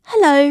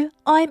Hello,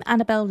 I'm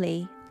Annabelle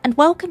Lee, and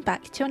welcome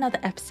back to another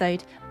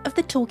episode of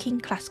the Talking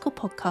Classical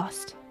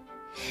podcast.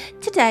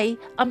 Today,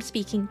 I'm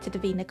speaking to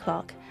Davina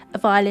Clarke, a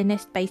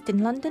violinist based in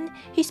London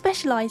who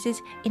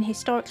specialises in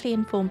historically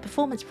informed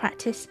performance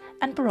practice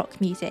and Baroque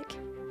music.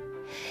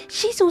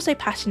 She's also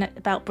passionate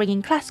about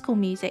bringing classical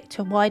music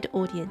to a wider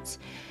audience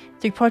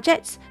through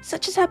projects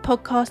such as her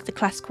podcast, The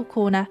Classical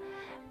Corner,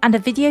 and a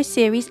video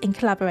series in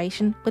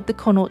collaboration with the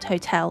Connaught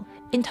Hotel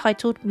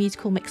entitled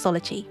Musical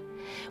Mixology,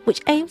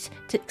 which aims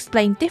to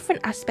explain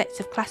different aspects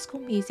of classical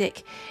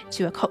music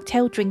to a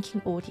cocktail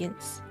drinking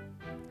audience.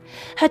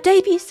 Her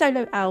debut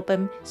solo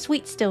album,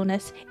 Sweet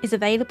Stillness, is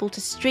available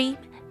to stream,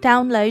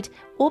 download,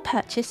 or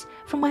purchase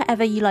from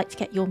wherever you like to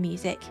get your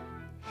music.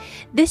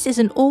 This is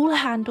an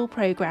all-handle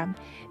programme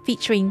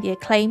featuring the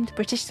acclaimed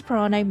British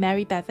soprano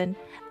Mary Bevan,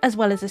 as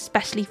well as a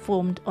specially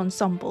formed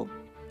ensemble.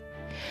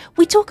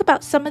 We talk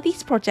about some of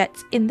these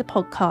projects in the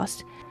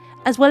podcast,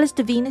 as well as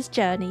Davina's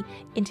journey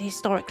into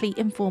historically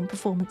informed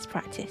performance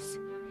practice.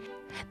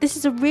 This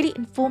is a really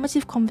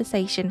informative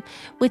conversation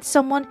with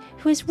someone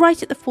who is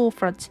right at the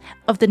forefront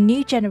of the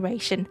new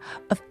generation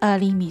of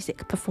early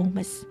music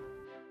performers.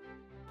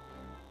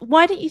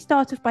 Why don't you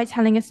start off by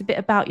telling us a bit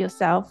about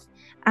yourself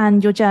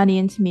and your journey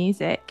into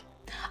music?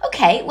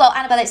 Okay, well,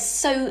 Annabelle, it's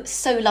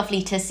so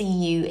lovely to see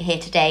you here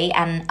today,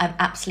 and I'm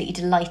absolutely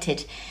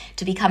delighted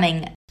to be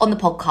coming on the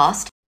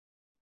podcast.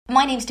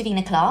 My name's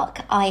Davina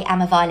Clarke. I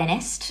am a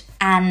violinist,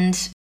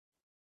 and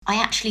I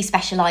actually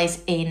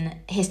specialise in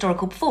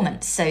historical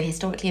performance, so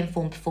historically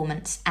informed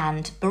performance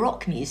and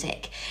Baroque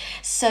music.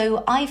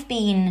 So I've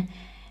been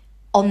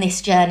on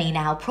this journey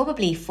now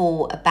probably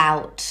for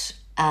about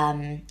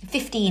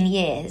 15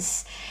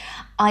 years.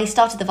 I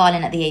started the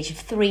violin at the age of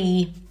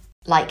 3,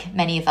 like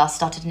many of us,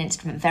 started an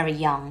instrument very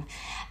young,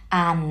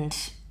 and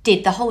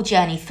did the whole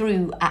journey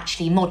through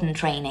actually modern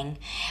training.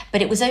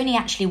 But it was only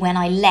actually when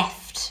I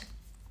left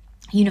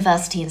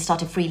university and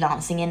started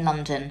freelancing in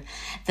London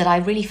that I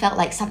really felt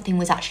like something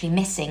was actually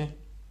missing,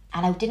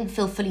 and I didn't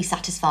feel fully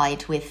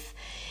satisfied with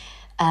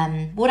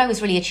what I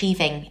was really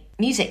achieving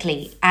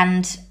musically.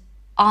 And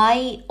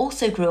I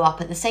also grew up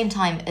at the same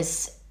time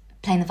as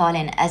playing the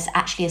violin as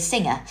actually a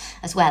singer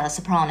as well, a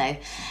soprano.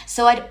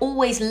 So I'd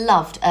always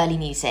loved early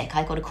music.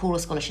 I got a choral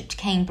scholarship to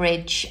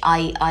Cambridge.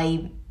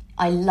 I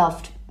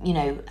loved,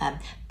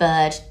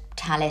 Bird,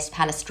 Tallis,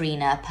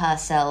 Palestrina,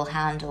 Purcell,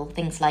 Handel,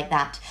 things like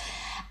that.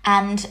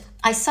 And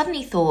I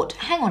suddenly thought,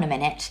 hang on a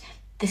minute,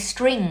 the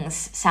strings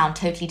sound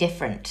totally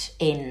different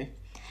in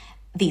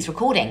these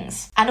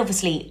recordings. And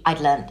obviously I'd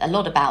learned a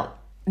lot about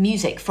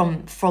music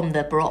from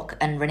the Baroque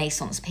and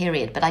Renaissance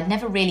period, but I'd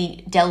never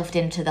really delved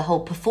into the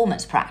whole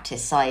performance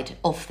practice side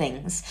of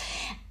things.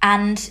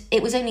 And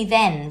it was only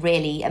then,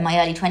 really, in my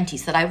early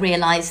 20s, that I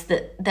realised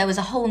that there was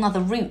a whole other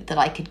route that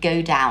I could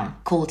go down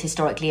called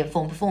historically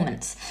informed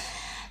performance.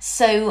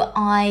 So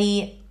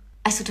I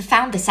sort of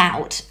found this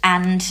out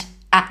and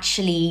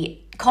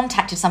actually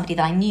contacted somebody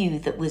that I knew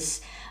that was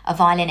a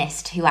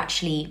violinist who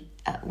actually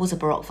was a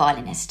Baroque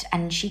violinist,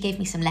 and she gave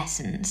me some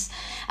lessons.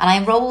 And I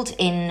enrolled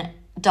in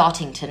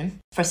Dartington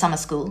for a summer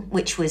school,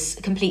 which was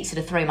a complete sort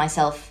of throw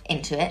myself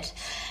into it.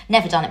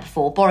 Never done it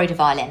before. Borrowed a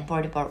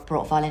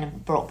Baroque violin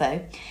and Baroque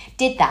bow.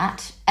 Did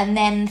that, and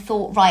then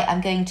thought, right,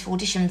 I'm going to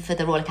audition for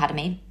the Royal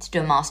Academy to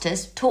do a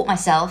master's. Taught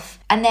myself,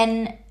 and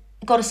then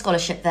got a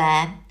scholarship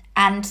there.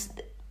 And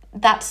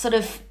that's sort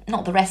of,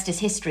 not the rest is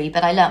history,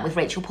 but I learnt with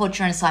Rachel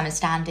Podger and Simon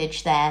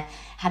Standage there,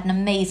 had an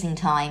amazing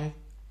time.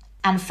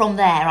 And from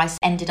there, I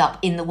ended up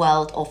in the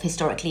world of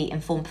historically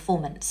informed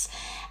performance.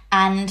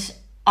 And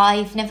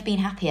I've never been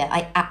happier.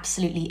 I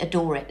absolutely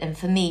adore it. And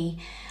for me,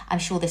 I'm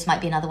sure this might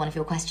be another one of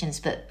your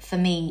questions, but for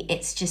me,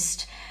 it's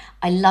just,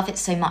 I love it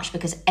so much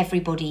because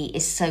everybody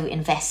is so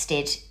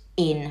invested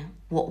in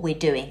what we're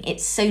doing.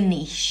 It's so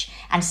niche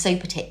and so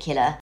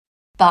particular,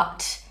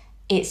 but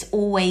it's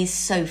always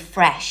so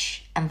fresh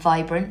and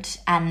vibrant,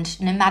 and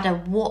no matter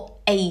what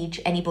age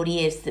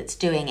anybody is that's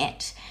doing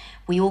it,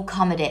 we all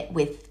come at it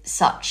with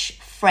such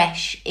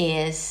fresh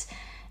ears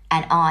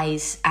and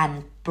eyes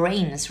and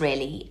brains,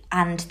 really,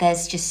 and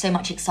there's just so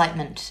much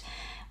excitement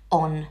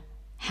on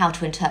how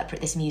to interpret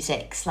this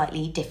music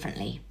slightly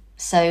differently.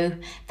 So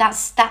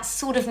that's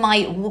sort of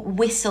my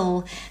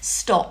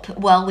whistle-stop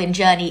whirlwind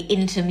journey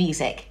into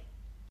music.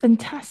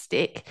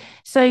 Fantastic.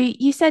 So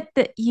you said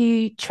that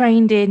you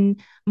trained in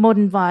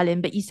modern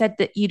violin, but you said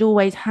that you'd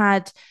always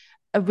had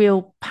a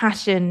real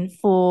passion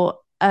for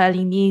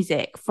early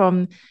music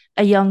from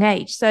a young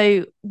age.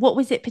 So what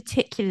was it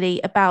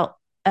particularly about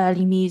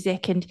early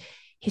music and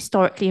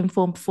historically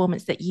informed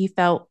performance that you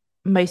felt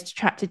most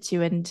attracted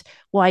to, and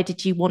why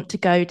did you want to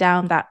go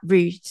down that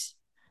route?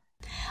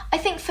 I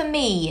think for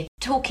me,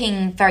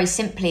 talking very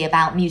simply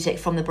about music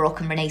from the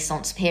Baroque and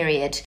Renaissance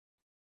period,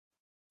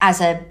 as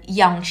a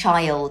young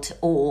child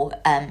or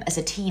as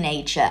a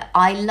teenager,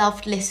 I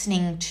loved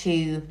listening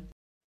to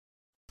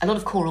a lot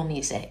of choral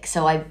music.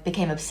 So I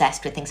became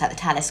obsessed with things like the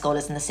Tallis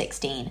Scholars and the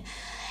 16.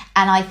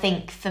 And I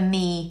think for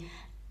me,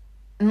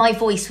 my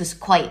voice was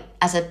quite,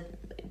 as a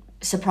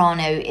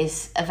soprano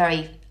is a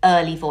very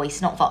early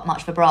voice, not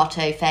much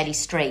vibrato, fairly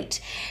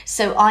straight.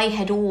 So I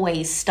had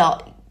always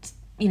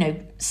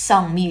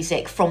sung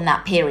music from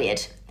that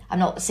period. I'm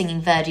not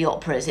singing Verdi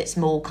operas, it's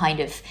more kind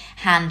of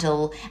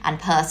Handel and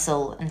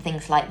Purcell and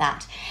things like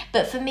that.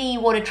 But for me,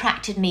 what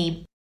attracted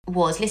me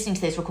was listening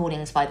to those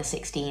recordings by the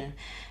 16,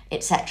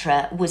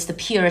 etc., was the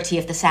purity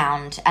of the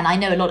sound. And I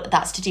know a lot of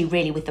that's to do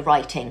really with the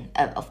writing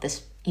of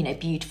this,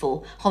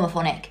 beautiful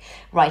homophonic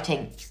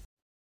writing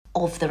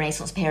of the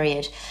Renaissance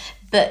period.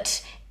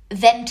 But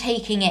then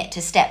taking it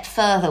a step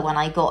further when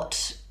I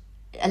got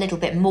a little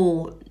bit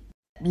more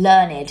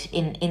learned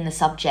in the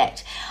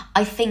subject,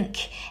 I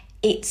think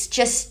it's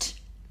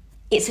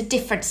a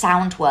different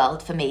sound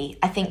world for me.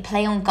 I think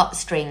Play on Gut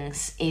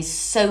Strings is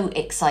so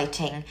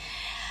exciting.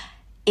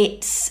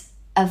 It's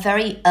a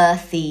very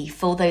earthy,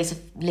 for those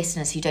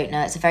listeners who don't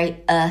know, it's a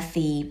very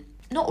earthy,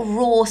 not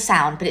raw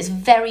sound, but it's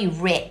very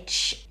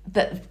rich,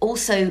 but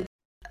also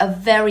a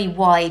very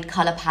wide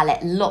colour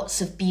palette,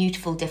 lots of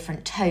beautiful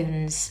different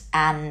tones.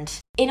 And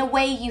in a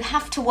way, you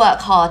have to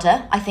work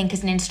harder, I think,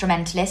 as an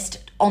instrumentalist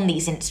on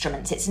these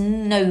instruments. It's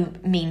no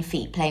mean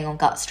feat playing on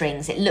gut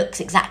strings. It looks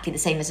exactly the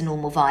same as a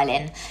normal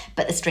violin,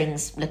 but the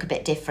strings look a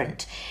bit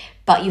different.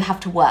 But you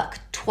have to work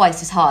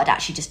twice as hard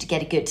actually just to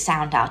get a good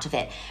sound out of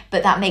it.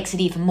 But that makes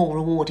it even more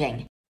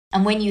rewarding.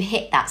 And when you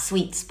hit that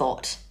sweet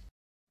spot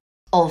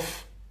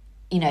of,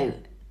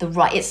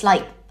 it's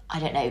like, I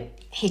don't know,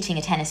 hitting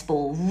a tennis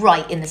ball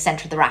right in the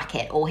centre of the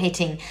racket, or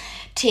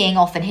teeing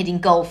off and hitting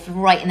golf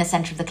right in the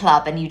centre of the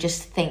club, and you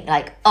just think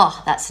like,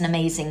 oh, that's an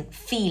amazing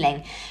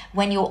feeling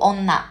when you're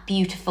on that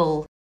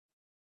beautiful,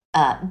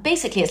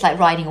 basically it's like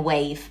riding a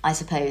wave, I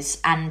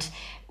suppose. And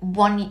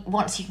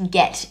once you can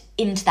get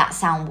into that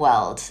sound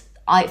world,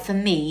 for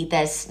me,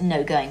 there's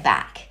no going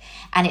back.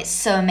 And it's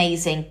so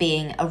amazing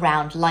being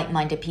around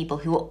like-minded people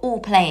who are all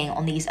playing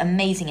on these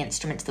amazing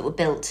instruments that were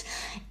built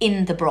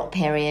in the Baroque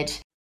period,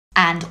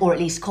 or at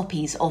least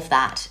copies of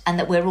that, and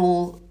that we're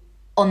all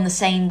on the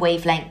same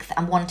wavelength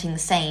and wanting the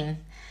same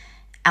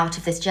out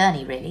of this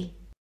journey, really.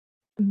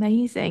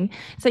 Amazing.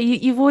 So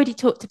you've already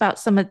talked about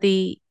some of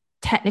the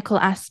technical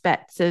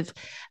aspects of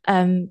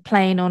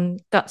playing on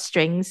gut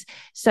strings.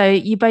 So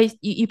you play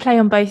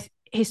on both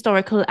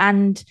historical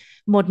and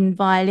modern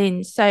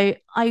violins. So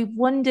I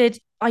wondered,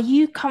 are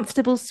you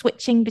comfortable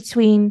switching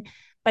between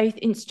both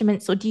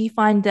instruments, or do you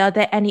find are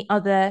there any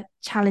other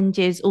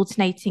challenges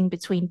alternating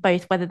between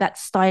both, whether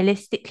that's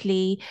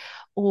stylistically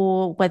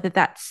or whether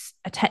that's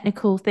a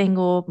technical thing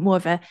or more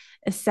of a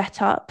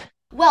setup?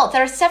 Well,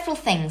 there are several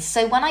things.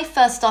 So when I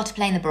first started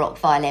playing the Baroque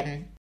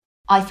violin,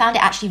 I found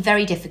it actually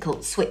very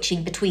difficult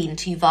switching between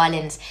two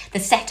violins. The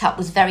setup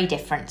was very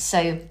different.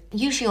 So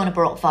usually on a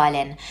Baroque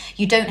violin,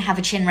 you don't have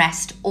a chin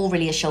rest or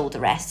really a shoulder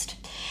rest.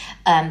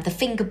 The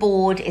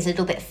fingerboard is a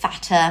little bit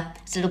fatter,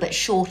 it's a little bit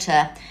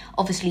shorter.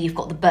 Obviously, you've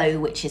got the bow,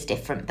 which is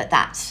different, but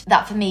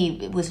that for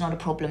me was not a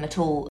problem at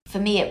all. For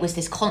me, it was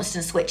this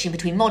constant switching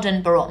between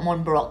modern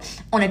Baroque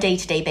on a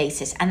day-to-day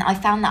basis. And I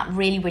found that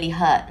really, really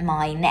hurt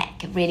my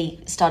neck. It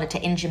really started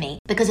to injure me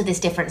because of this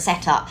different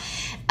setup.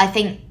 I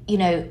think,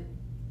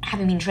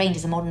 having been trained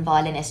as a modern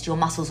violinist, your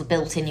muscles are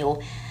built in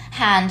your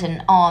hand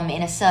and arm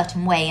in a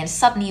certain way, and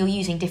suddenly you're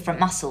using different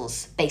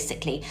muscles,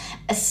 basically,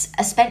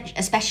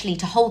 especially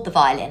to hold the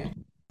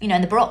violin.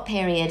 In the Baroque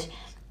period,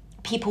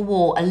 people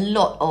wore a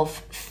lot of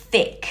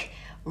thick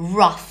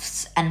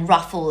ruffs and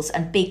ruffles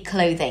and big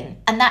clothing,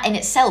 and that in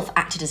itself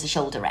acted as a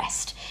shoulder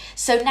rest.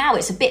 So now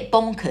it's a bit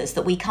bonkers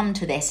that we come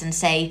to this and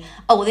say,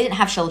 oh, well, they didn't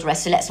have shoulder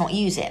rest, so let's not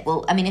use it.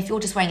 Well, I mean, if you're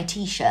just wearing a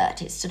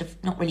t-shirt, it's sort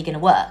of not really going to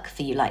work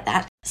for you like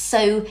that.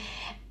 So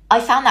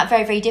I found that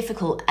very, very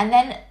difficult. And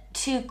then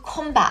to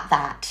combat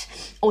that,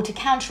 or to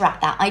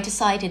counteract that, I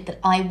decided that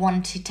I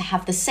wanted to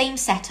have the same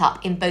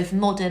setup in both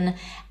modern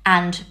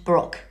and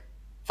Baroque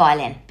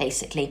violin,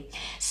 basically.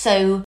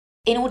 So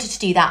in order to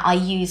do that, I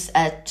use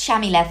a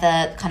chamois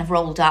leather kind of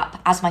rolled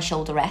up as my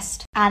shoulder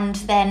rest. And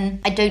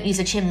then I don't use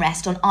a chin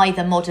rest on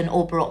either modern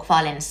or Baroque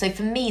violins. So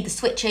for me, the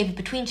switch over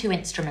between two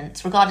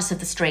instruments, regardless of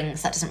the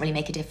strings, that doesn't really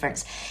make a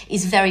difference,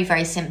 is very,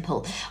 very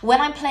simple. When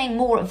I'm playing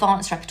more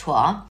advanced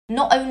repertoire,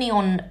 not only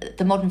on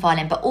the modern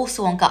violin, but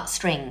also on gut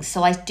strings.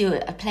 So I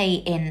play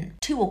in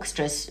two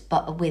orchestras,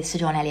 but with Sir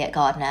John Eliot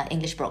Gardiner,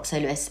 English Baroque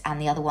soloist,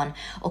 and the other one,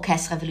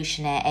 Orchestre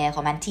Révolutionnaire et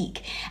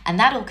Romantique. And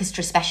that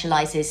orchestra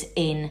specialises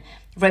in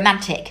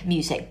romantic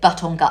music,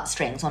 but on gut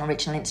strings, on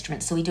original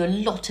instruments. So we do a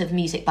lot of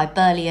music by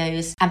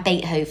Berlioz and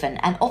Beethoven.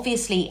 And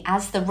obviously,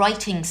 as the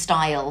writing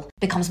style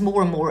becomes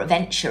more and more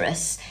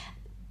adventurous,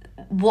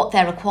 what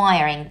they're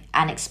requiring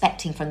and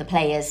expecting from the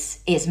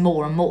players is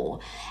more and more.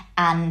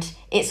 And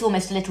it's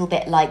almost a little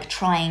bit like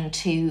trying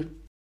to...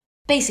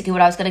 Basically,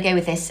 what I was going to go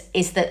with this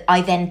is that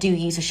I then do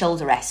use a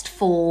shoulder rest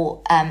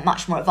for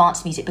much more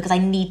advanced music, because I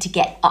need to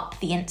get up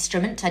the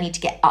instrument, I need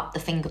to get up the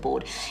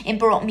fingerboard. In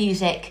Baroque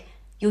music,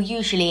 you're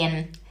usually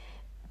in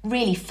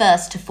really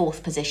first to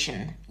fourth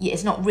position.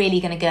 It's not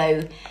really going to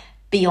go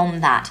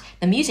beyond that.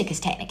 The music is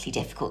technically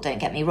difficult, don't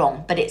get me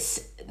wrong, but it's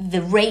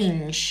the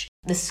range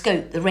the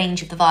scope, the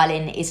range of the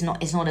violin is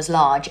not as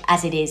large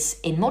as it is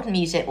in modern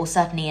music, or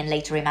certainly in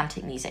later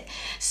romantic music.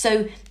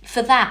 So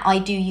for that, I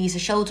do use a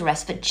shoulder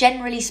rest, but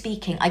generally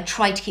speaking, I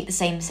try to keep the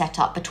same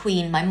setup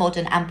between my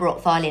modern and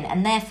Baroque violin,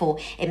 and therefore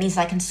it means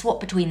I can swap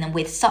between them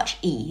with such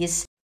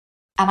ease,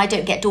 and I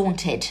don't get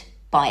daunted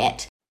by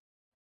it.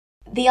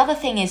 The other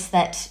thing is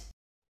that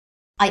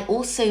I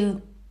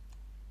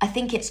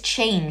think it's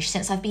changed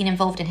since I've been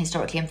involved in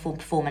historically informed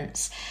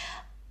performance.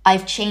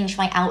 I've changed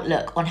my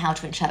outlook on how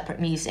to interpret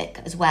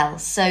music as well.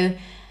 So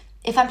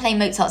if I'm playing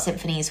Mozart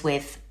symphonies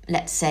with,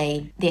 let's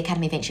say, the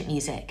Academy of Ancient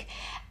Music,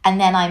 and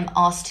then I'm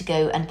asked to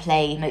go and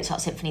play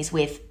Mozart symphonies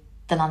with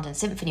the London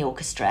Symphony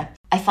Orchestra,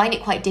 I find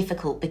it quite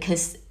difficult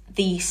because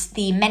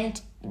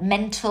the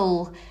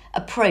mental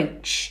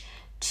approach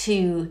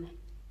to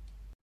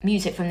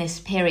music from this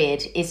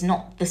period is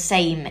not the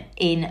same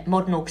in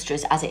modern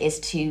orchestras as it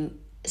is to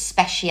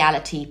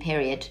speciality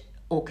period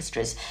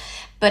orchestras.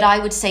 But I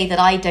would say that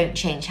I don't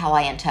change how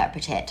I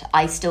interpret it.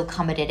 I still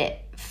come at it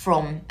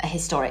from a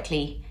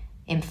historically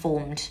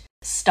informed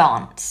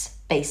stance,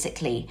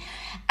 basically.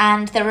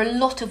 And there are a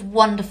lot of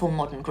wonderful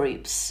modern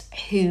groups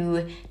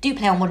who do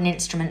play on modern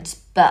instruments,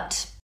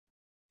 but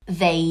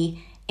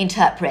they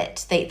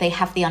interpret, they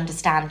have the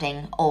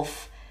understanding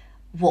of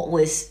what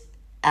was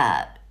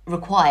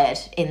required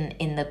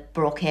in the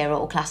Baroque era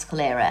or classical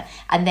era,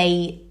 and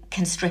they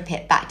can strip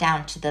it back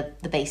down to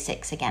the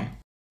basics again.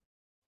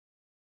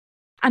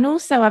 And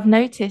also, I've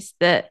noticed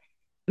that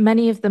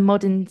many of the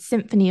modern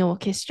symphony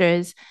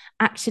orchestras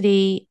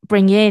actually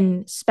bring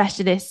in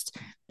specialist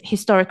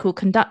historical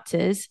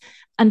conductors,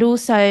 and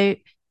also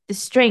the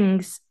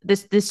strings,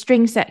 the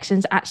string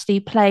sections actually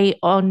play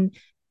on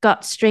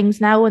gut strings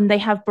now, and they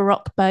have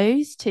Baroque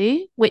bows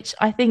too, which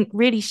I think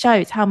really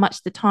shows how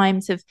much the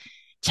times have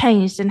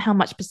changed and how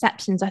much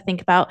perceptions I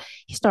think about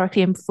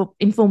historically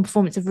informed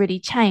performance have really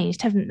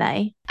changed, haven't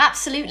they?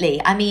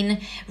 Absolutely. I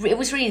mean, it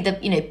was really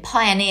the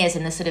pioneers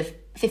in the sort of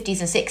 50s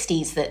and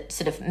 60s that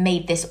sort of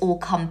made this all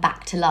come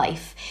back to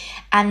life.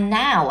 And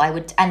now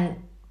and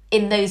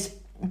in those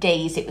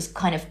days it was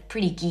kind of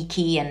pretty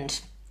geeky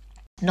and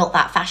not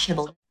that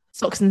fashionable.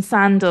 Socks and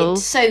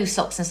sandals.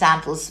 Socks and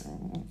sandals,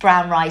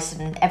 brown rice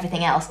and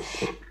everything else.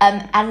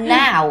 And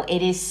now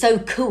it is so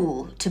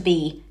cool to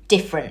be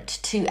different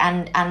to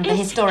and the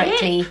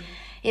historically hip.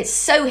 It's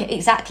so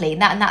exactly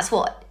that, and that's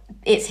what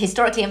it's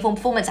historically informed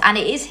performance, and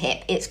it is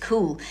hip, it's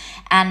cool,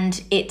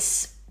 and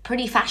it's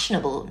pretty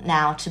fashionable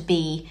now to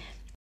be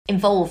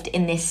involved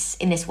in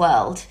this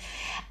world.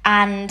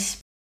 And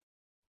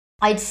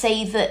I'd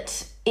say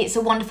that it's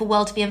a wonderful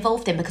world to be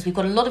involved in because we've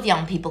got a lot of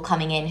young people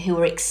coming in who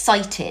are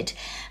excited,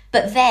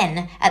 but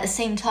then at the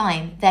same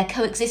time they're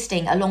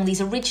coexisting along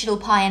these original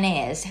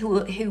pioneers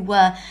who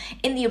were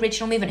in the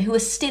original movement, who are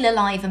still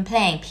alive and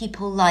playing,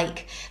 people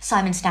like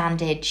Simon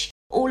Standage,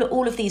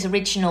 all of these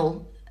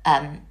original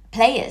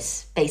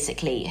players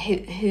basically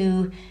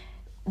who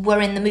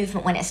were in the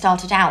movement when it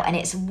started out. And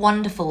it's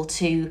wonderful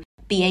to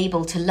be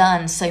able to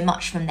learn so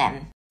much from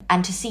them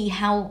and to see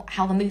how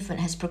the movement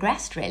has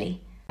progressed,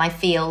 really. I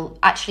feel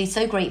actually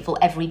so grateful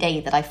every day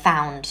that I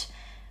found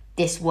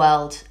this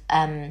world.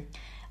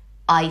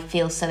 I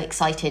feel so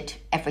excited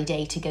every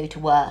day to go to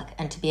work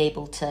and to be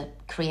able to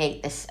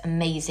create this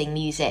amazing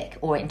music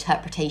or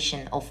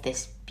interpretation of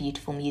this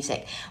beautiful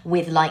music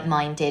with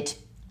like-minded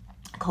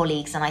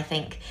colleagues. And I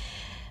think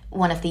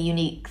one of the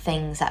unique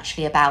things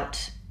actually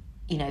about,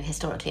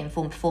 historically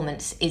informed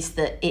performance is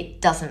that it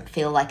doesn't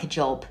feel like a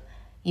job.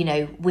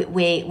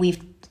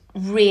 We've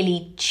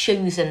really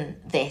chosen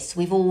this.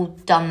 We've all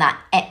done that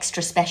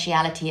extra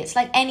speciality. It's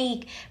like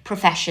any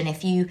profession.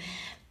 If you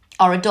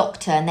are a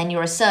doctor and then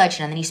you're a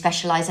surgeon and then you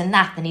specialise in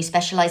that, then you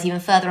specialise even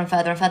further and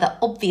further and further,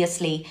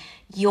 obviously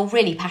you're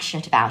really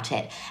passionate about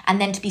it.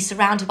 And then to be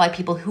surrounded by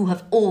people who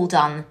have all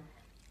done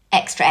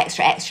extra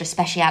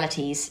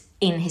specialities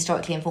in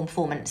historically informed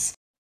performance,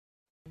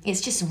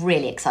 it's just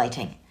really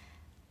exciting.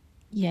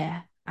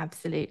 Yeah,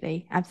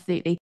 absolutely.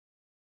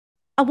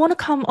 I want to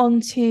come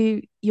on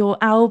to your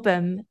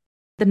album,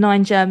 The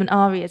 9 German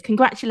Arias.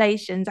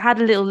 Congratulations. I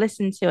had a little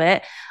listen to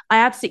it. I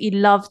absolutely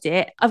loved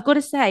it. I've got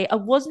to say, I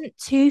wasn't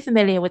too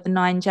familiar with the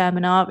 9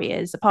 German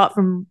Arias, apart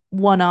from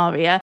one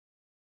aria.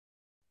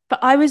 But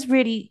I was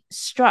really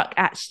struck,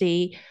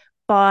 actually,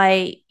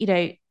 by,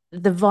 the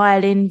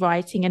violin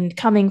writing and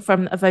coming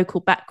from a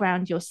vocal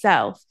background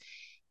yourself.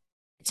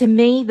 To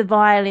me, the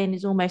violin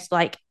is almost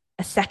like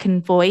a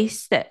second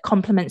voice that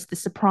complements the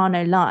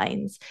soprano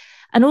lines.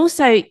 And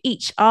also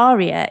each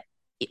aria,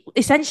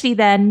 essentially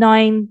they're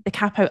 9 da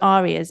capo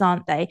arias,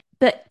 aren't they?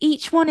 But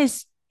each one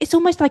it's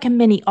almost like a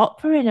mini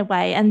opera in a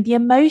way. And the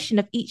emotion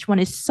of each one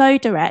is so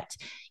direct.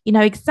 You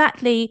know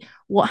exactly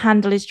what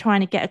Handel is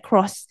trying to get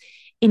across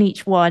in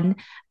each one,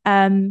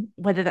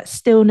 whether that's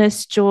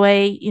stillness,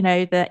 joy,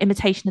 the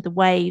imitation of the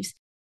waves.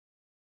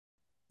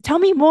 Tell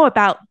me more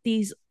about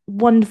these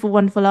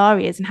wonderful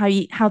arias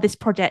and how this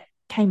project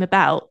came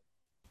about.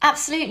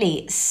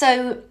 Absolutely.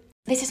 So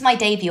this is my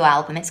debut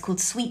album. It's called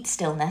Sweet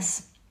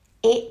Stillness.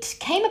 It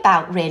came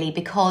about really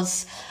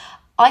because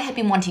I had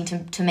been wanting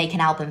to make an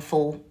album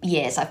for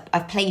years.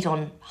 I've played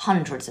on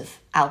hundreds of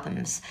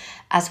albums,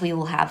 as we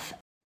all have.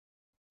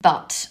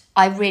 But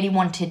I really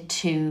wanted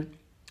to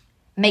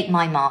make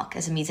my mark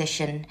as a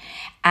musician,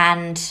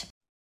 and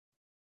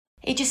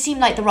it just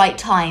seemed like the right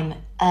time.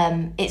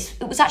 It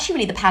was actually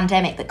really the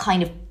pandemic that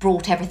kind of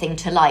brought everything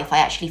to life. I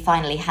actually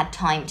finally had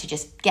time to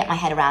just get my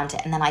head around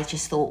it, and then I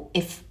just thought,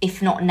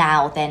 if not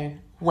now,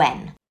 then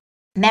when?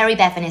 Mary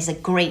Bevan is a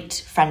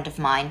great friend of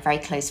mine, very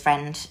close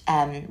friend.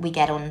 We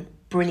get on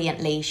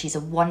brilliantly. She's a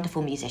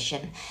wonderful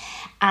musician.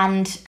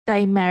 And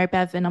Dame Mary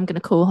Bevan, I'm going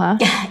to call her.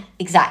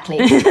 Exactly.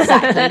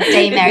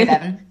 Dame Mary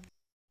Bevan.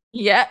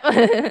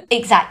 Yeah.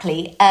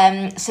 Exactly.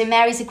 So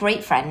Mary's a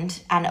great friend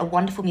and a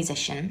wonderful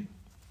musician.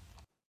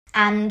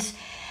 And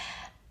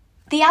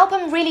the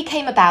album really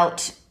came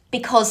about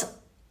because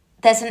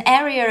there's an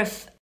area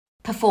of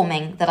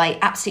performing that I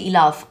absolutely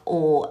love,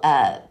 or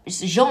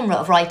genre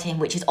of writing,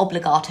 which is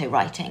obbligato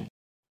writing.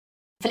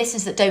 For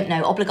listeners that don't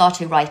know,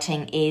 obbligato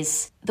writing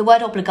is, the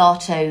word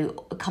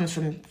obbligato comes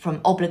from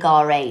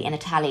obligare in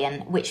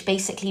Italian, which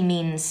basically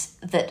means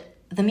that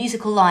the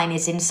musical line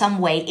is in some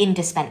way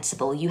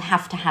indispensable. You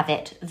have to have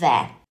it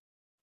there.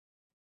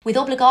 With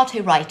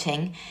obbligato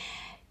writing,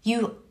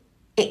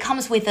 it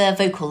comes with a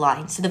vocal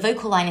line. So the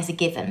vocal line is a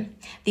given.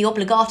 The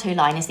obbligato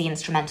line is the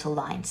instrumental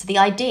line. So the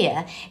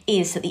idea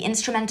is that the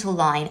instrumental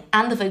line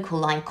and the vocal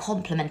line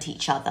complement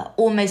each other,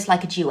 almost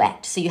like a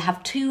duet. So you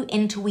have two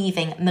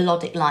interweaving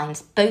melodic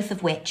lines, both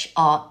of which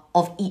are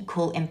of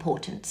equal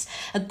importance.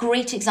 A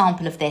great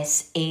example of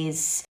this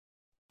is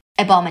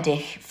Erbarme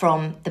dich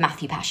from the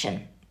Matthew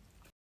Passion,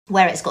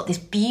 where it's got this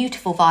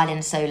beautiful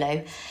violin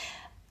solo,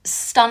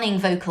 stunning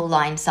vocal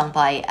line sung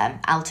by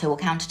alto or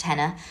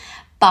countertenor,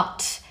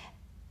 but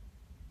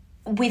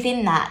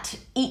within that,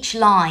 each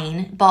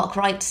line, Bach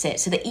writes it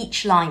so that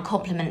each line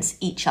complements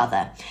each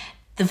other.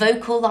 The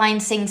vocal line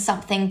sings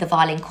something, the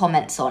violin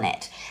comments on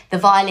it. The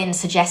violin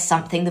suggests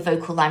something, the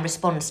vocal line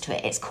responds to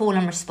it. It's call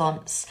and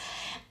response.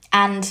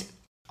 And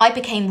I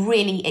became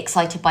really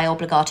excited by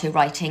obbligato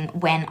writing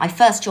when I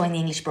first joined the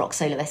English Baroque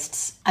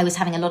Soloists. I was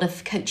having a lot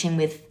of coaching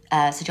with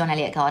Sir John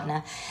Eliot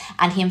Gardner,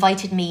 and he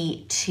invited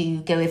me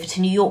to go over to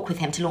New York with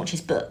him to launch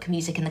his book,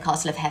 Music in the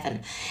Castle of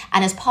Heaven.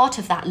 And as part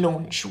of that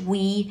launch,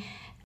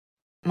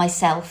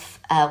 myself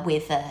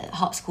with a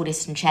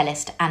harpsichordist and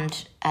cellist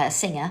and a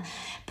singer,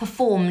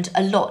 performed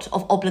a lot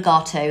of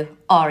obbligato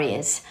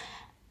arias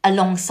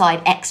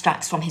alongside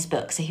extracts from his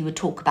book. So he would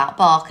talk about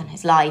Bach and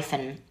his life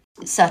and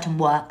certain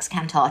works,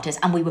 cantatas,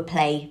 and we would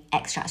play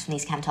extracts from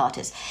these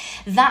cantatas.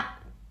 That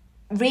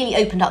really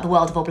opened up the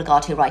world of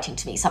obbligato writing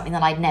to me, something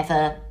that I'd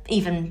never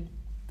even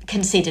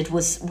considered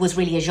was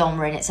really a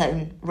genre in its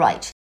own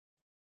right.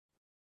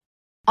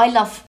 I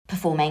love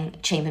performing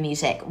chamber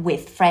music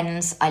with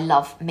friends. I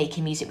love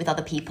making music with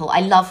other people.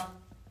 I love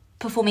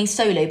performing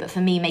solo, but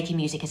for me, making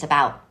music is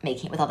about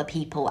making it with other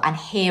people and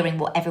hearing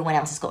what everyone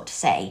else has got to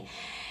say.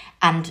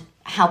 And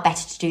how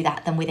better to do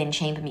that than within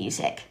chamber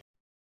music?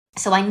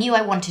 So I knew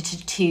I wanted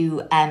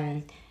to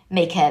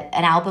make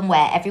an album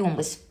where everyone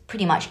was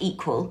pretty much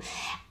equal.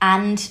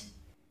 And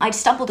I'd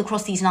stumbled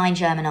across these 9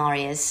 German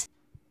arias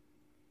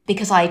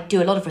because I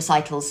do a lot of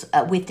recitals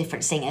with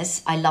different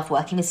singers. I love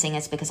working with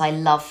singers because I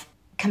love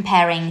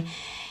comparing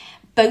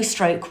bow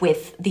stroke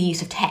with the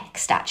use of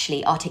text,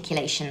 actually,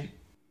 articulation.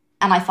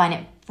 And I find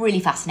it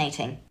really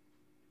fascinating.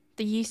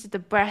 The use of the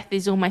breath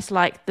is almost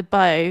like the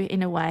bow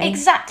in a way.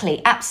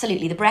 Exactly,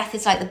 absolutely. The breath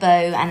is like the bow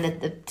and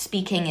the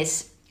speaking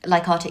is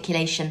like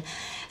articulation.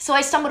 So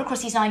I stumbled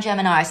across these 9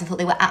 German arias and thought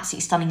they were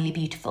absolutely stunningly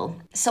beautiful.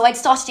 So I'd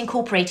started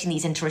incorporating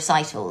these into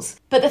recitals.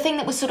 But the thing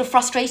that was sort of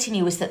frustrating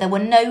me was that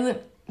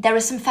there are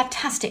some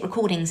fantastic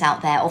recordings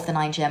out there of the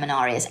 9 German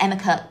arias. Emma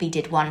Kirkby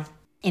did one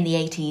in the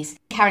 80s.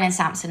 Carolyn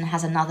Sampson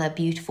has another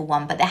beautiful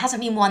one, but there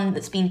hasn't been one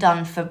that's been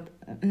done for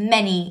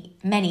many,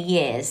 many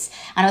years.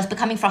 And I was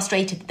becoming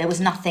frustrated that there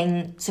was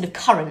nothing sort of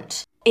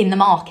current in the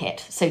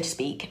market, so to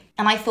speak.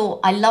 And I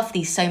thought, I love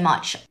these so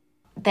much.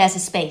 There's a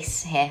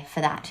space here for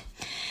that.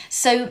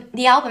 So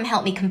the album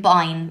helped me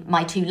combine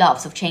my 2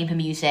 loves of chamber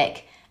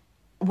music,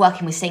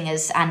 working with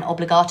singers, and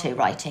obbligato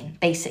writing,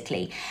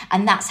 basically.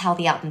 And that's how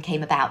the album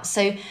came about.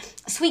 So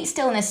Sweet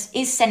Stillness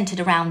is centred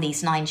around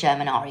these 9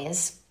 German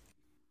arias.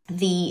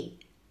 The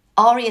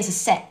arias are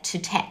set to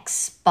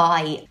texts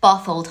by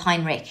Barthold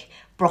Heinrich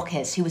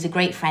Brockes, who was a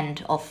great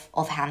friend of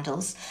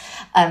Handel's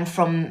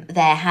from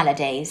their Halle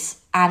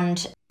days.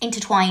 And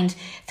intertwined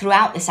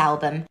throughout this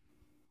album,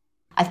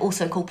 I've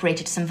also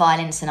incorporated some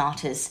violin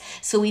sonatas.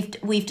 So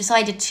we've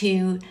decided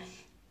to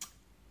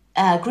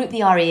group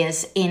the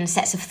arias in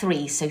sets of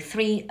 3. So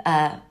 3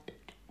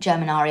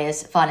 German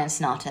arias, violin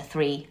sonata,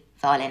 3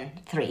 violin,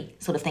 3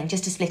 sort of thing,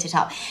 just to split it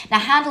up. Now,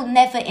 Handel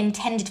never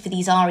intended for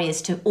these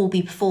arias to all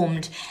be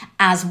performed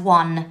as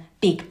one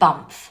big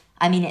bump.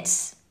 I mean,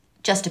 it's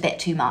just a bit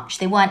too much.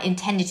 They weren't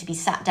intended to be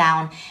sat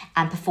down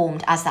and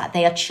performed as that.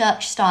 They are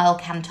church-style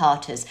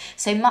cantatas.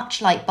 So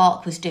much like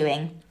Bach was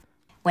doing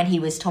when he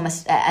was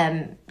Kapellmeister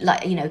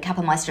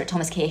at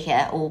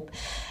Thomaskirche or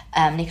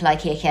Nikolai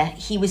Kirche,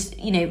 he was,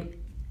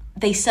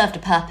 they served a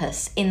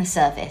purpose in the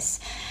service.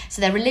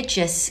 So they're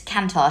religious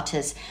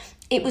cantatas.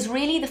 It was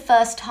really the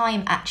first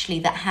time, actually,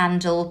 that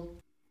Handel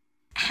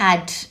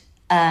had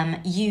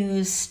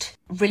used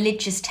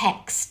religious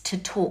texts to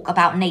talk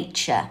about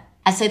nature.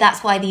 And so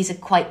that's why these are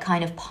quite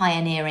kind of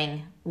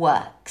pioneering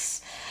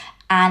works.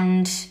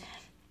 And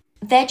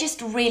they're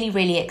just really,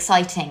 really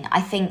exciting.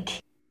 I think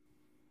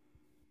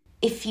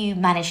if you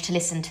manage to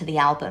listen to the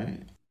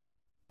album,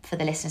 for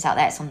the listeners out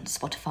there, it's on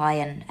Spotify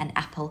and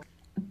Apple.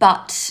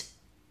 But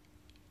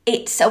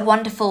it's a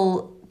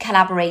wonderful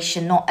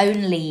collaboration, not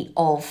only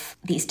of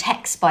these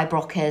texts by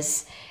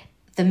Brockers,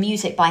 the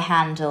music by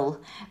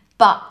Handel,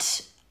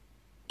 but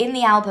in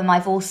the album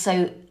I've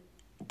also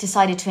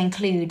decided to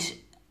include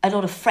a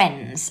lot of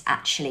friends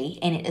actually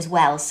in it as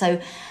well. So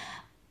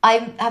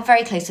I'm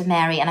very close with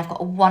Mary, and I've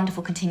got a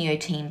wonderful continuo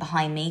team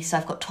behind me. So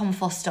I've got Tom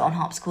Foster on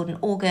harpsichord and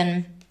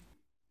organ,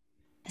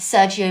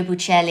 Sergio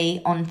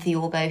Buccelli on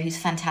theorbo, who's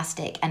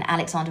fantastic, and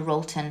Alexander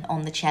Rolton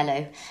on the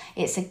cello.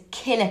 It's a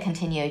killer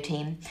continuo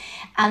team.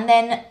 And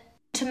then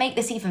to make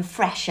this even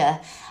fresher,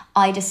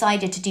 I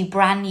decided to do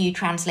brand new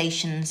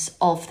translations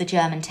of the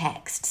German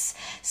texts.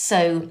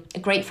 So a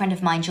great friend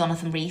of mine,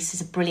 Jonathan Rees,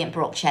 is a brilliant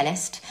Baroque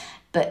cellist,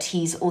 but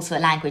he's also a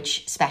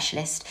language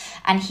specialist.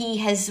 And he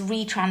has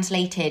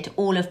retranslated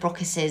all of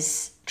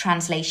Brockes's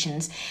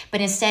translations, but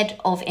instead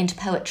of into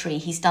poetry,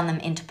 he's done them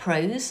into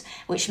prose,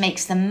 which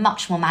makes them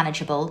much more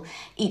manageable.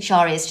 Each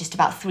aria is just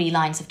about 3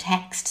 lines of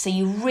text, so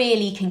you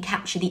really can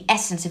capture the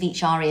essence of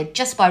each aria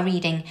just by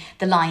reading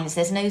the lines.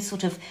 There's no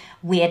sort of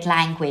weird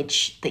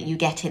language that you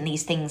get in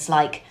these things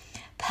like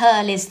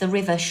pearl is the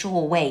river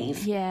shore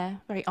wave. Yeah,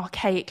 very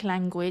archaic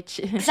language.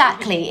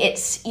 Exactly.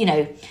 It's, you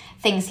know,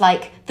 things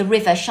like the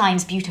river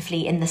shines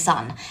beautifully in the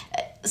sun,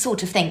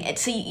 sort of thing.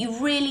 So you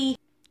really,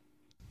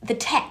 the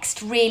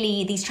text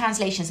really, these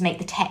translations make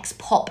the text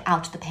pop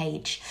out of the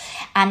page.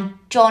 And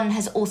John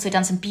has also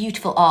done some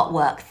beautiful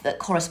artwork that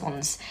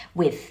corresponds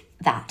with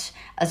that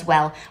as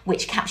well,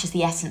 which captures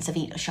the essence of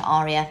each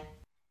aria.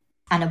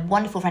 And a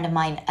wonderful friend of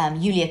mine,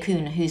 Julia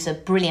Kuhn, who's a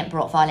brilliant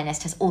Baroque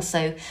violinist, has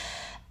also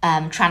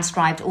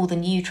transcribed all the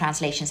new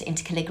translations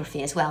into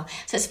calligraphy as well.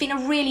 So it's been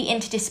a really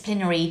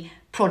interdisciplinary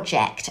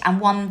project, and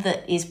one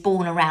that is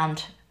born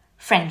around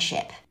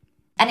friendship.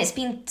 And it's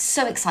been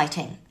so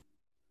exciting.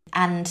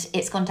 And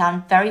it's gone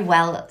down very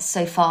well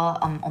so far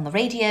on the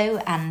radio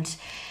and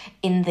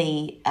in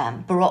the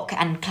Baroque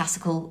and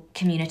classical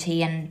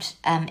community. And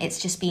it's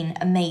just been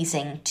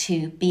amazing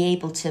to be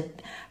able to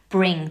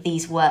bring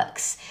these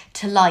works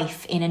to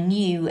life in a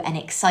new and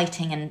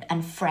exciting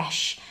and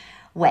fresh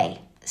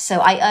way. So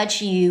I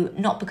urge you,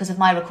 not because of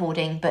my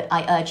recording, but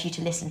I urge you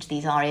to listen to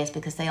these arias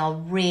because they are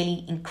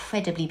really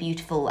incredibly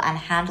beautiful. And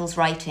Handel's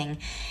writing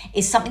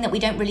is something that we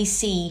don't really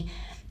see.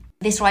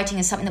 This writing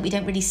is something that we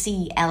don't really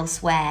see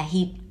elsewhere.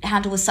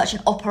 Handel was such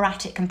an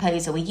operatic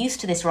composer. We're used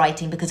to this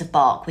writing because of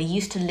Bach. We're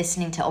used to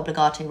listening to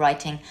obligato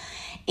writing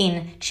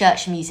in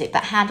church music,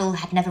 but Handel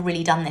had never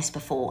really done this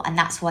before, and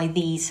that's why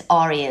these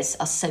arias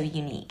are so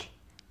unique.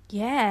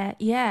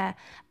 Yeah.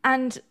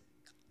 And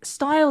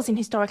styles in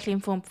historically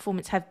informed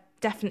performance have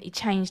definitely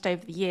changed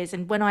over the years.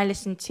 And when I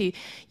listen to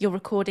your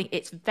recording,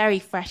 it's very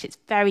fresh, it's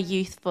very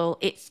youthful,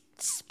 it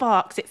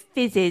sparks, it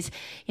fizzes,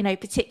 you know,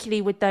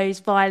 particularly with those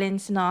violin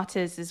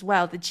sonatas as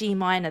well, the G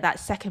minor,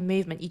 that second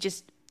movement, you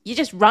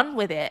just run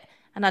with it,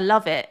 and I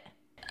love it.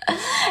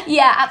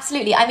 Yeah,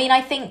 absolutely. I mean,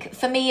 I think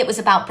for me it was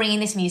about bringing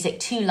this music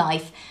to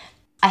life.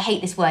 I hate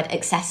this word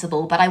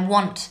accessible, but I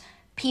want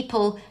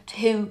people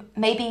who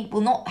maybe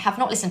have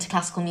not listened to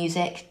classical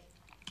music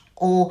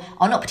or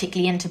are not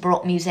particularly into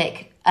Baroque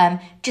music,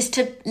 just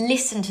to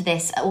listen to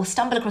this or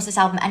stumble across this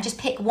album and just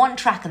pick one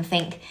track and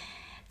think,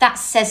 that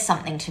says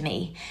something to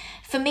me.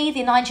 For me,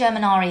 the 9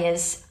 German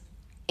arias,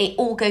 it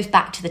all goes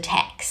back to the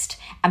text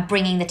and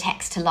bringing the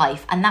text to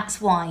life. And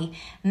that's why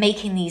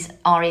making these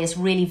arias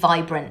really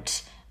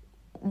vibrant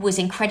was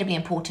incredibly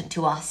important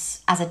to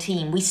us as a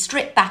team. We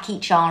stripped back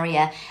each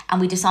aria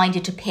and we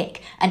decided to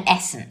pick an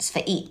essence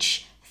for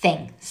each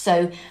thing.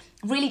 So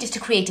really just to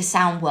create a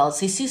sound world.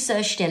 So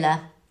Süße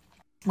Stille,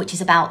 which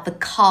is about the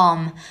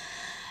calm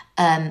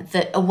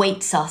that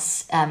awaits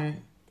us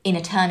in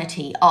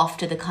eternity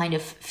after the kind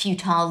of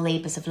futile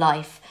labours of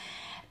life.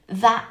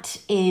 That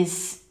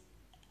is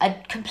a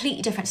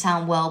completely different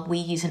sound world. We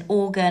use an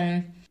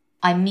organ.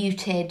 I'm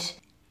muted.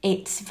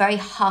 It's very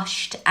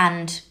hushed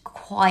and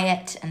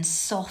quiet and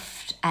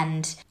soft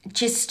and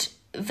just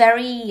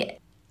very,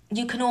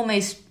 you can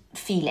almost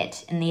feel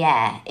it in the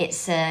air.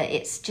 It's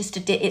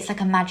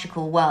like a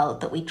magical world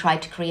that we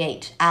tried to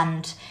create,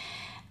 and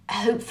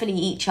hopefully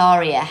each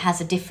aria has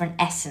a different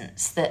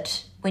essence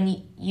that when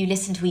you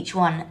listen to each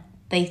one,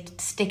 they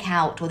stick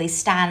out or they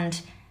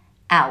stand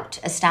out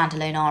as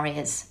standalone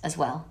arias as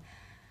well.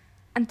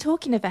 And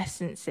talking of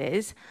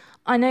essences,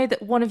 I know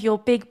that one of your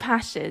big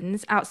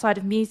passions outside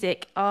of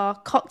music are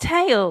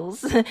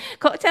cocktails,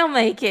 cocktail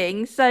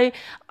making. So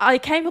I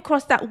came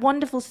across that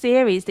wonderful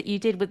series that you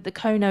did with the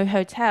Kono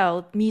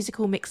Hotel,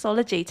 musical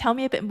mixology. Tell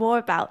me a bit more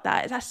about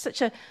that. That's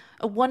such a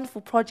a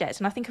wonderful project,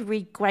 and I think a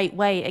really great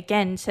way,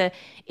 again, to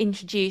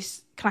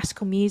introduce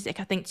classical music,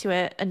 I think,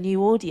 to a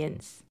new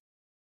audience.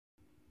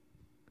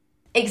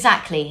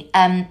 Exactly.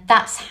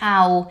 That's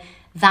how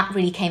that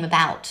really came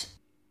about.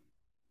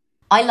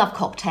 I love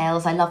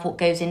cocktails. I love what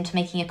goes into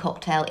making a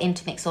cocktail,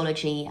 into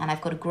mixology. And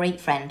I've got a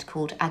great friend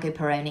called Ago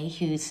Peroni,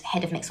 who's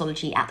head of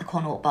mixology at the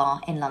Connaught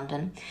Bar in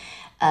London,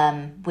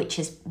 which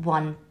has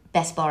won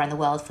best bar in the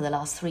world for the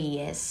last 3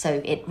 years.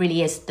 So it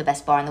really is the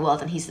best bar in the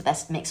world. And he's the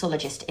best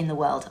mixologist in the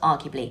world,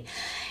 arguably.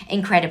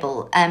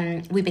 Incredible.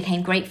 We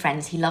became great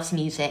friends. He loves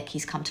music.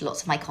 He's come to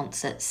lots of my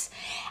concerts.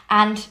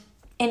 And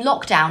in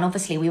lockdown,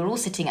 obviously, we were all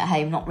sitting at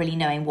home not really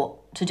knowing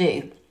what to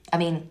do. I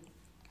mean,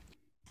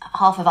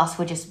 half of us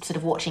were just sort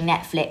of watching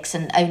Netflix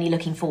and only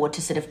looking forward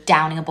to sort of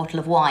downing a bottle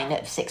of wine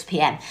at 6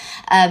 p.m.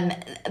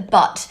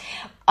 But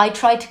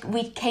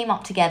we came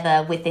up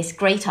together with this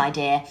great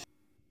idea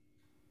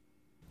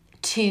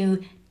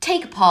to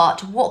take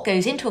apart what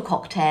goes into a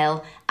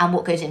cocktail and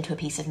what goes into a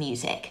piece of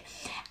music.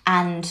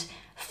 And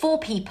for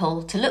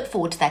people to look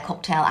forward to their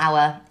cocktail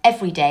hour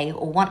every day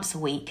or once a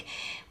week,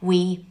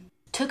 we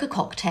took a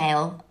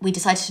cocktail. We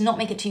decided to not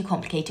make it too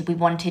complicated. We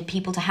wanted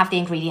people to have the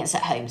ingredients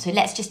at home. So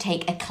let's just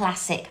take a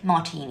classic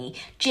martini,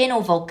 gin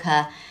or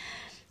vodka,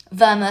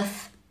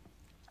 vermouth,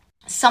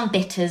 some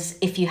bitters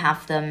if you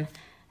have them,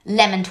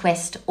 lemon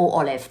twist or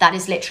olive. That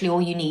is literally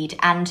all you need.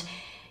 And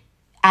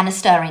a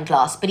stirring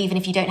glass. But even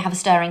if you don't have a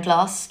stirring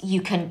glass,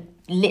 you can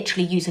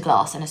literally use a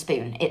glass and a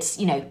spoon. It's,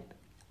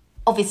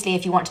 obviously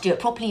if you want to do it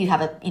properly, you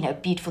have a,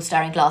 beautiful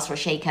stirring glass or a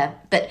shaker.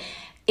 But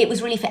it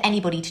was really for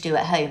anybody to do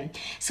at home.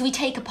 So we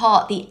take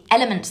apart the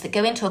elements that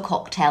go into a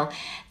cocktail,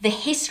 the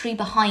history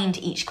behind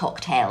each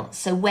cocktail.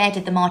 So where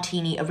did the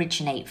martini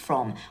originate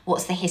from?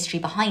 What's the history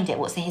behind it?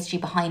 What's the history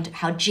behind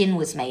how gin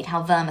was made,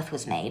 how vermouth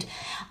was made?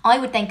 I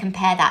would then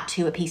compare that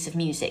to a piece of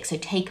music. So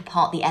take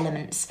apart the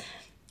elements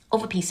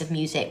of a piece of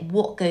music,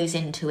 what goes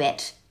into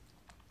it.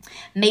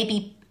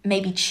 Maybe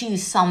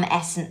choose some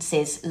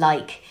essences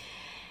like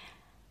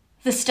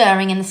the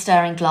stirring in the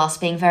stirring glass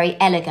being very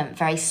elegant,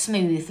 very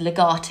smooth,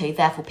 legato,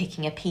 therefore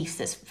picking a piece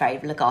that's very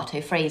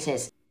legato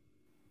phrases.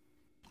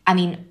 I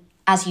mean,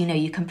 as you know,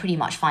 you can pretty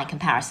much find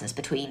comparisons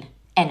between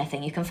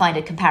anything. You can find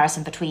a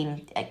comparison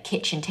between a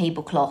kitchen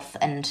tablecloth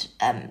and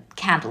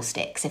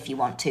candlesticks if you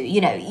want to.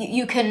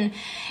 You can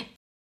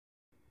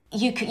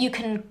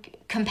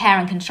compare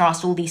and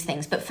contrast all these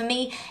things. But for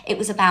me, it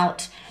was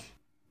about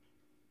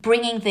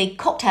bringing the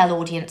cocktail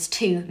audience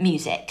to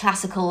music,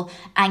 classical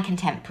and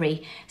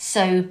contemporary.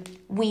 So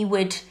we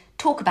would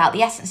talk about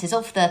the essences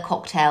of the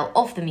cocktail,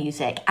 of the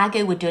music.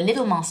 Ago would do a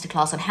little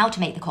masterclass on how to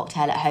make the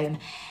cocktail at home.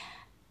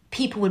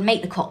 People would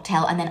make the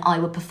cocktail and then I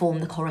would perform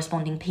the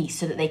corresponding piece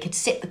so that they could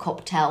sip the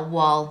cocktail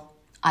while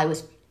I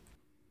was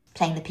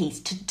playing the piece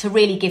to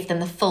really give them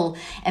the full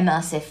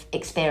immersive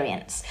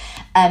experience.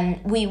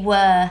 We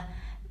were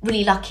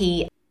really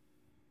lucky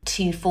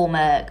to form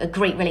a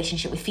great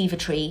relationship with Fever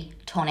Tree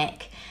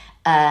Tonic.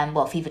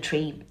 Fever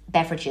Tree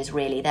Beverages,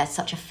 really. They're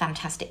such a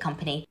fantastic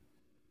company.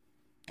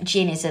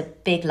 Gin is a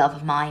big love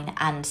of mine,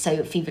 and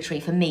so Fever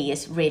Tree for me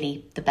is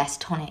really the best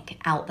tonic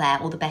out there,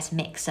 or the best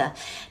mixer.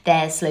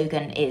 Their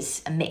slogan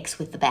is a mix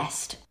with the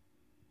best.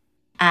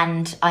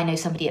 And I know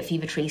somebody at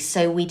Fever Tree,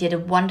 so we did a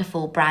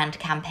wonderful brand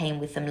campaign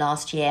with them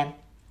last year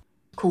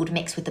called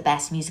Mix with the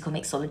Best, Musical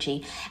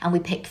Mixology, and we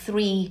picked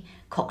 3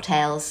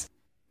 cocktails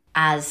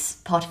as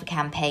part of a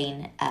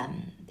campaign.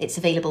 It's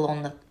available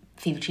on the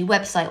Fever Tree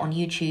website, on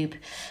YouTube.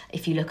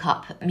 If you look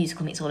up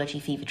Musical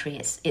Mixology Fever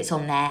Tree, it's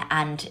on there,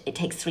 and it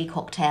takes 3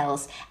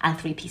 cocktails and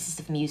 3 pieces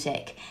of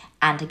music,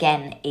 and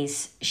again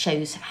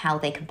shows how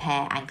they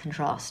compare and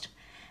contrast.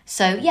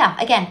 So yeah,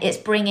 again, it's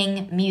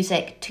bringing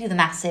music to the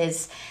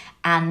masses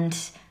and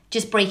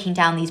just breaking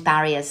down these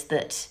barriers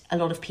that a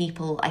lot of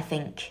people, I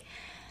think,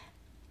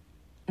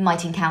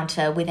 might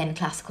encounter within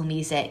classical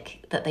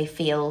music, that they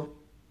feel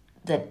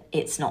that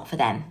it's not for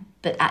them.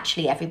 But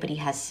actually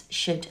everybody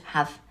should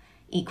have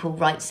equal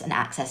rights and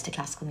access to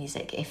classical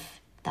music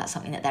if that's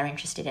something that they're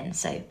interested in.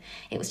 So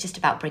it was just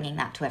about bringing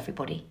that to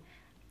everybody.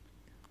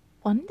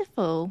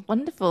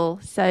 Wonderful.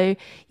 So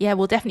yeah,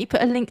 we'll definitely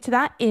put a link to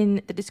that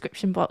in the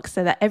description box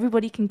so that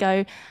everybody can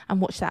go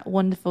and watch that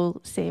wonderful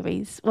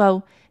series.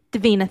 Well,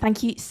 Davina,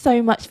 thank you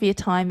so much for your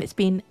time. It's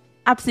been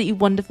absolutely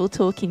wonderful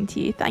talking to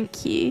you.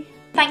 Thank you.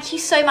 Thank you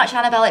so much,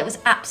 Annabelle. It was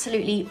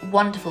absolutely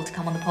wonderful to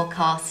come on the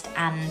podcast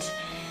and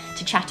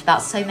to chat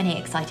about so many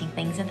exciting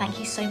things. And thank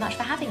you so much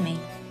for having me.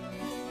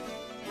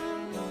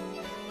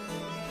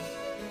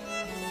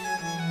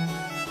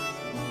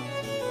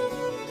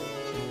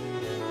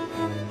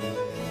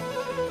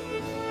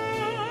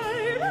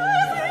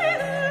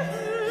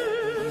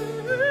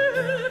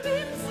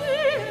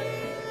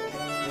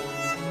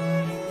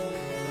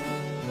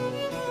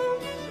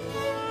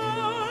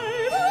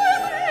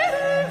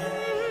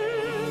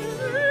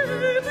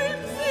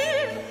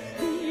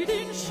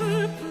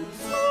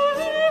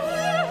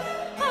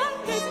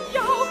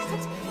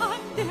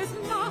 An des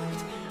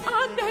Nacht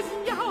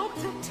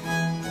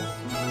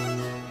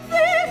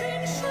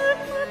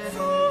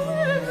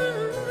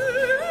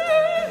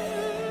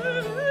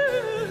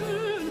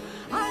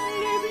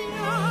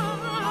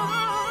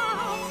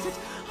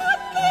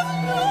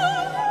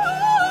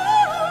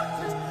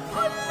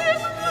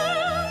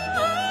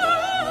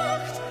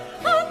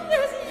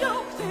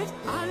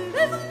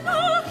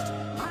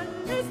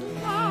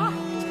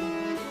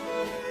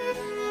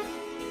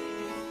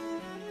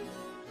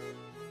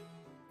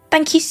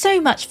Thank you so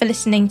much for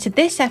listening to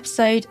this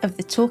episode of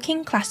the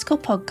Talking Classical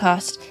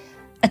podcast.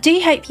 I do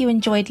hope you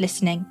enjoyed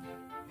listening.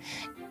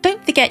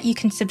 Don't forget you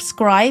can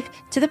subscribe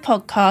to the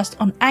podcast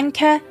on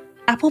Anchor,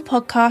 Apple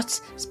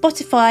Podcasts,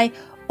 Spotify,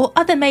 or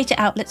other major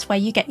outlets where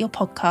you get your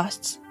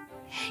podcasts.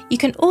 You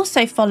can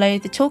also follow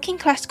the Talking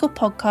Classical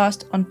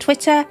podcast on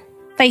Twitter,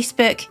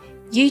 Facebook,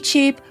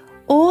 YouTube,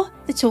 or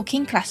the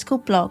Talking Classical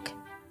blog.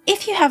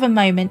 If you have a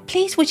moment,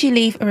 please would you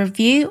leave a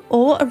review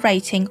or a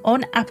rating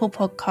on Apple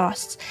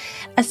Podcasts,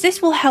 as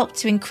this will help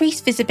to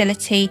increase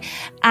visibility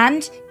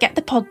and get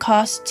the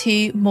podcast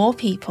to more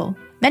people.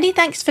 Many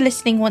thanks for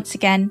listening once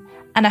again,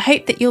 and I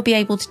hope that you'll be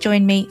able to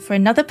join me for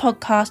another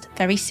podcast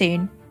very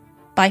soon.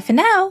 Bye for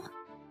now.